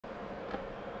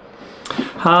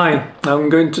Hi, I'm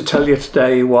going to tell you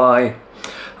today why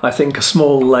I think a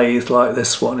small lathe like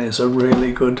this one is a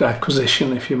really good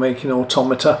acquisition if you're making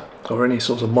automata or any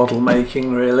sort of model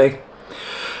making really.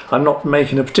 I'm not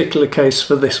making a particular case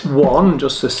for this one,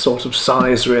 just this sort of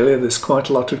size really. There's quite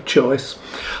a lot of choice.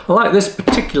 I like this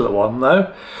particular one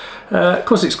though,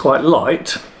 because it's quite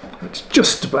light. It's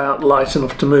just about light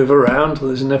enough to move around.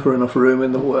 There's never enough room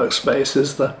in the workspace,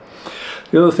 is there?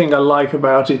 The other thing I like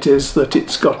about it is that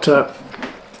it's got a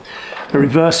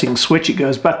reversing switch. It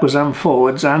goes backwards and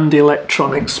forwards, and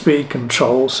electronic speed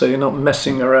control, so you're not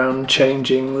messing around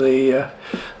changing the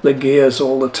gears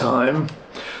all the time.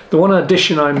 The one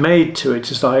addition I made to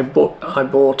it is I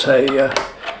bought a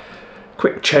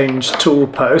quick change tool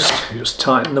post. You just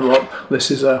tighten them up.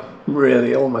 This is a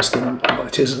really almost well,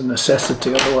 it is a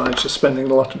necessity, otherwise you're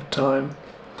spending a lot of time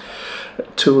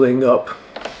tooling up.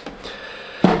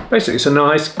 Basically it's a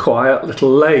nice quiet little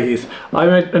lathe. I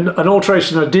made an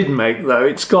alteration I did make though.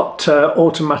 It's got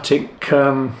automatic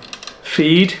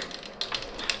feed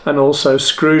and also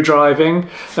screw driving,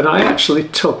 and I actually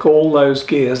took all those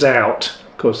gears out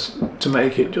because to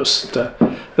make it just a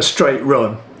straight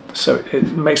run, so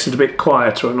it makes it a bit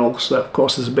quieter, and also of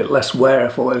course there's a bit less wear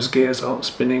if all those gears aren't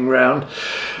spinning round.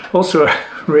 Also a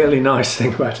really nice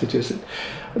thing about it is that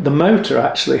the motor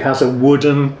actually has a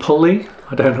wooden pulley.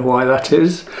 I don't know why that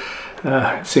is.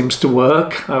 It seems to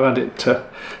work. I've had it a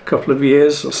couple of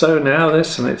years or so now,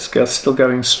 this, and it's still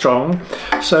going strong.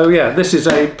 So yeah, this is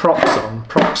a Proxxon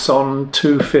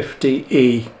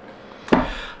 250E.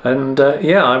 And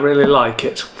yeah, I really like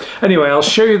it. Anyway, I'll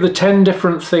show you the 10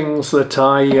 different things that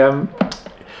I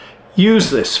use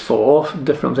this for,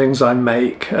 different things I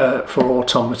make for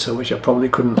automata, which I probably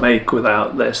couldn't make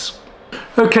without this.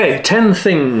 Okay, 10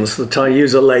 things that I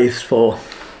use a lathe for.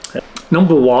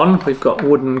 Number one, we've got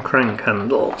wooden crank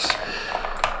handles.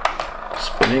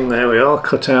 Spinning, there we are,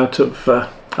 cut out of...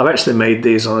 I've actually made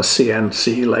these on a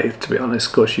CNC lathe, to be honest.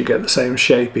 Of course you get the same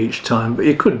shape each time, but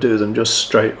you could do them just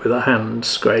straight with a hand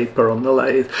scraper on the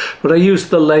lathe. But I use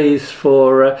the lathe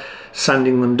for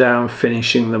sanding them down,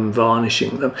 finishing them,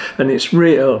 varnishing them, and it's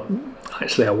real.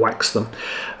 Actually I wax them,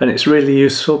 and it's really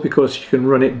useful because you can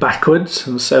run it backwards,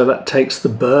 and so that takes the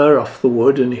burr off the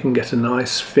wood and you can get a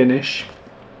nice finish.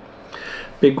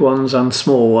 Big ones and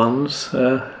small ones.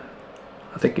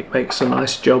 I think it makes a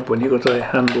nice job when you've got a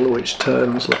handle which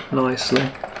turns nicely.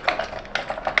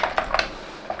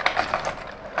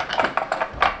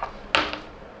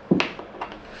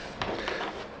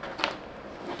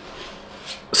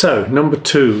 So, number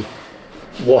two,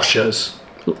 washers.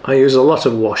 I use a lot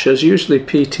of washers, usually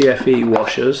PTFE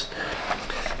washers.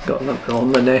 Got them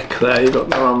on the neck there, you've got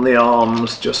them on the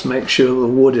arms. Just make sure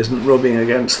the wood isn't rubbing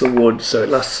against the wood so it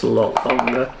lasts a lot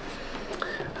longer.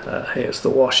 Here's the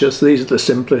washers. These are the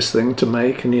simplest thing to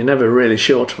make, and you're never really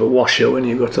short of a washer when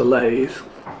you've got a lathe.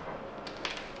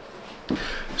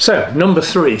 So, number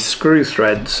three, screw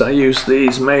threads. I use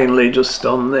these mainly just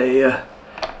on the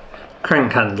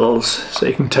crank handles, so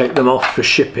you can take them off for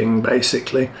shipping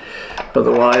basically.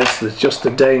 Otherwise there's just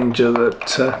a danger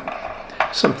that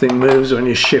something moves when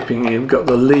you're shipping. You've got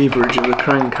the leverage of the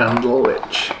crank handle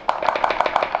which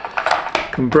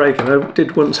can break, and I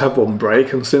did once have one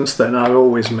break, and since then I've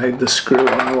always made the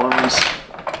screw-on ones.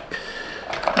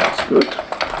 That's good.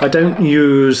 I don't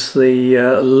use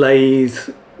the lathe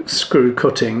screw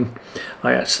cutting.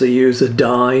 I actually use a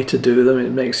die to do them.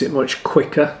 It makes it much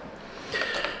quicker.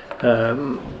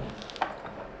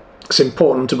 It's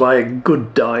important to buy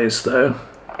good dies though,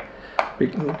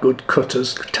 good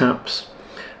cutters, taps,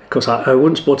 because I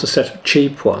once bought a set of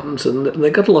cheap ones and they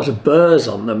got a lot of burrs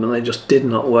on them and they just did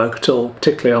not work at all,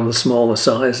 particularly on the smaller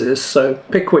sizes. So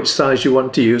pick which size you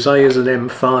want to use. I use an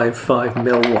M5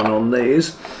 5mm one on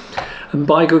these, and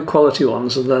buy good quality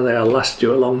ones, and then they'll last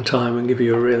you a long time and give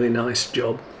you a really nice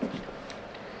job.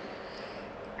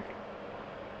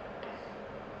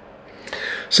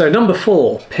 So number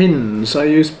four, pins. I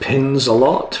use pins a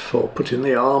lot for putting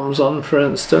the arms on, for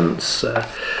instance,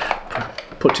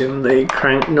 putting the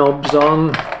crank knobs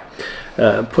on,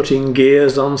 putting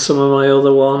gears on some of my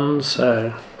other ones.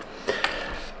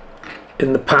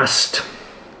 In the past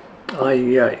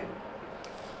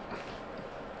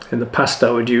I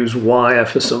would use wire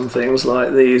for some things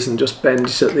like these and just bend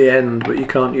it at the end, but you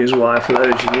can't use wire for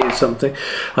those, you need something.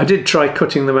 I did try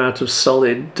cutting them out of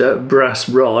solid brass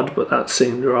rod, but that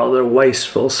seemed rather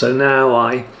wasteful, so now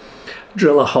I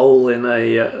drill a hole in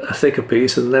a thicker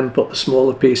piece and then put the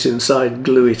smaller piece inside,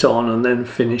 glue it on and then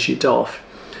finish it off.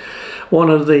 One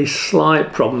of the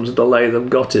slight problems with the lathe I've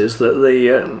got is that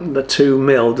the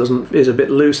 2mm is a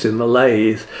bit loose in the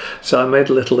lathe, so I made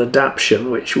a little adaptation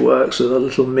which works with a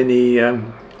little mini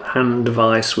hand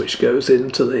device which goes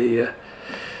into the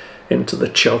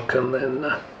chuck, and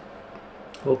then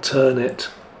we'll turn it.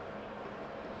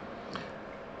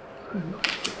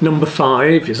 Number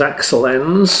 5 is axle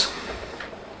ends,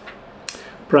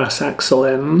 brass axle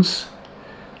ends,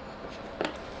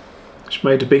 which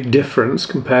made a big difference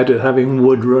compared to having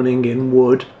wood running in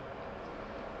wood.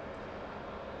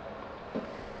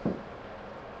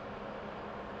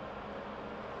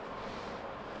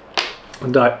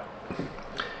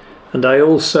 And I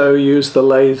also use the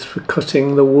lathe for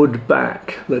cutting the wood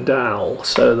back, the dowel,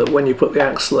 so that when you put the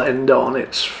axle end on,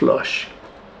 it's flush.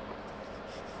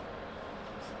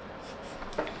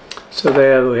 So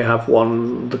there we have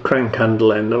one, the crank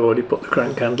handle end. I've already put the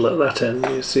crank handle at that end.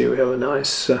 You see we have a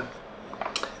nice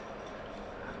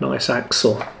nice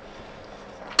axle.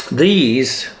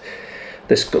 This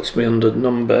puts me under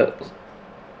number.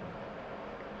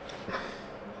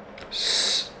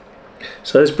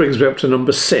 So this brings me up to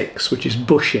number 6, which is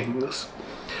bushings.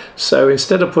 So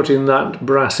instead of putting that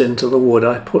brass into the wood,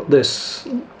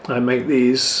 I make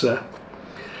these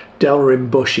delrin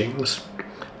bushings,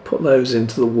 put those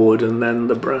into the wood, and then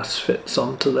the brass fits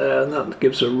onto there, and that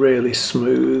gives a really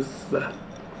smooth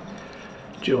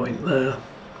joint there,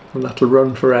 and that'll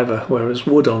run forever, whereas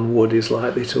wood on wood is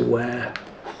likely to wear.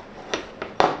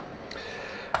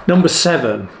 Number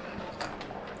 7,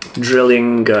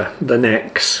 drilling the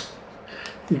necks.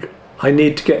 I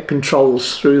need to get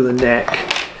controls through the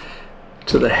neck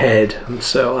to the head, and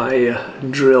so I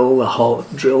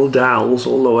drill dowels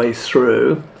all the way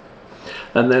through,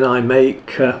 and then I make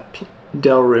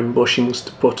delrin bushings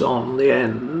to put on the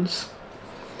ends,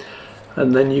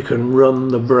 and then you can run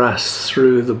the brass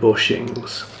through the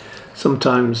bushings.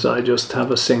 Sometimes I just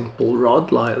have a simple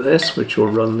rod like this which will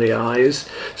run the eyes.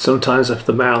 Sometimes at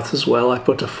the mouth as well I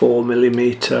put a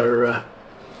 4mm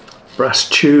brass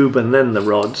tube and then the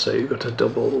rod, so you've got a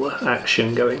double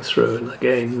action going through, and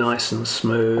again nice and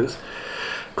smooth.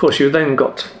 Of course, you've then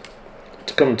got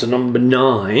to come to number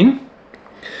 9,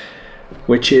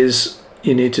 which is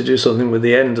you need to do something with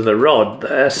the end of the rod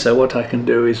there. So what I can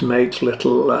do is make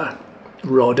little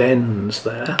rod ends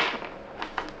there,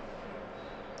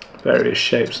 various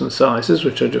shapes and sizes,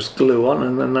 which I just glue on,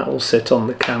 and then that will sit on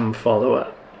the cam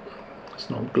follower. It's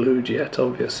not glued yet,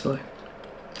 obviously.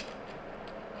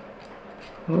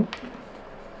 Oh.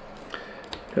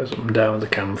 Goes up and down with the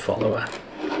cam follower.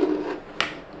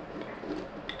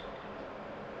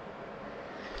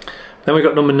 Then we've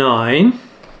got number 9,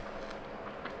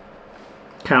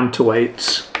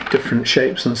 counterweights, different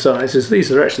shapes and sizes.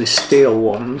 These are actually steel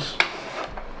ones.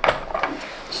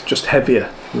 It's just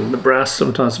heavier than the brass.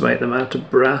 Sometimes I make them out of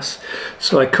brass.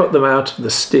 So I cut them out of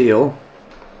the steel,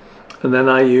 and then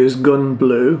I use gun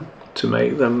blue to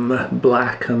make them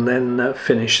black, and then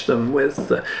finish them with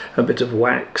a bit of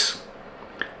wax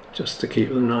just to keep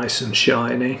them nice and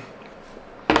shiny.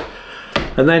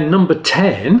 And then number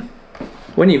 10,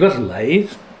 when you've got a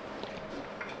lathe,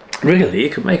 really you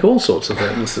can make all sorts of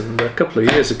things. And a couple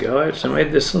of years ago I actually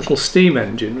made this little steam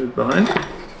engine with mine,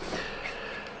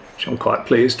 which I'm quite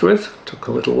pleased with. Took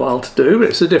a little while to do, but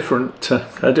it's a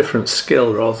different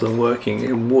skill rather than working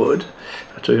in wood.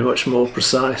 I have to be much more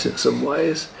precise in some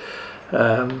ways.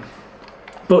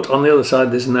 But on the other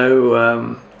side, there's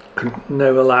no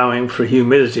allowing for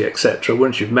humidity, etc.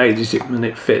 Once you've made it and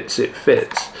it fits,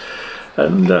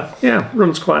 and yeah,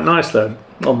 runs quite nice though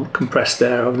on compressed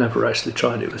air. I've never actually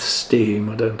tried it with steam.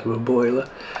 I don't have a boiler,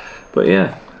 but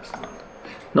yeah,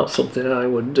 not something I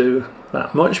would do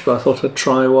that much, but I thought I'd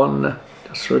try one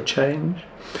just for a change.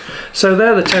 So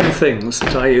they're the 10 things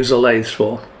that I use a lathe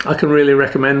for. I can really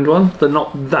recommend one. They're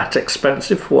not that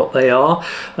expensive for what they are,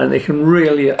 and they can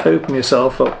really open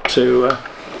yourself up to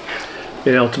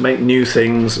being able to make new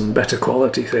things and better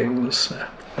quality things.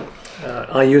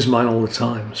 I use mine all the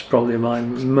time. It's probably my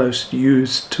most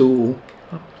used tool.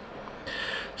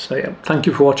 So yeah, thank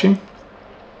you for watching.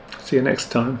 See you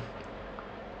next time.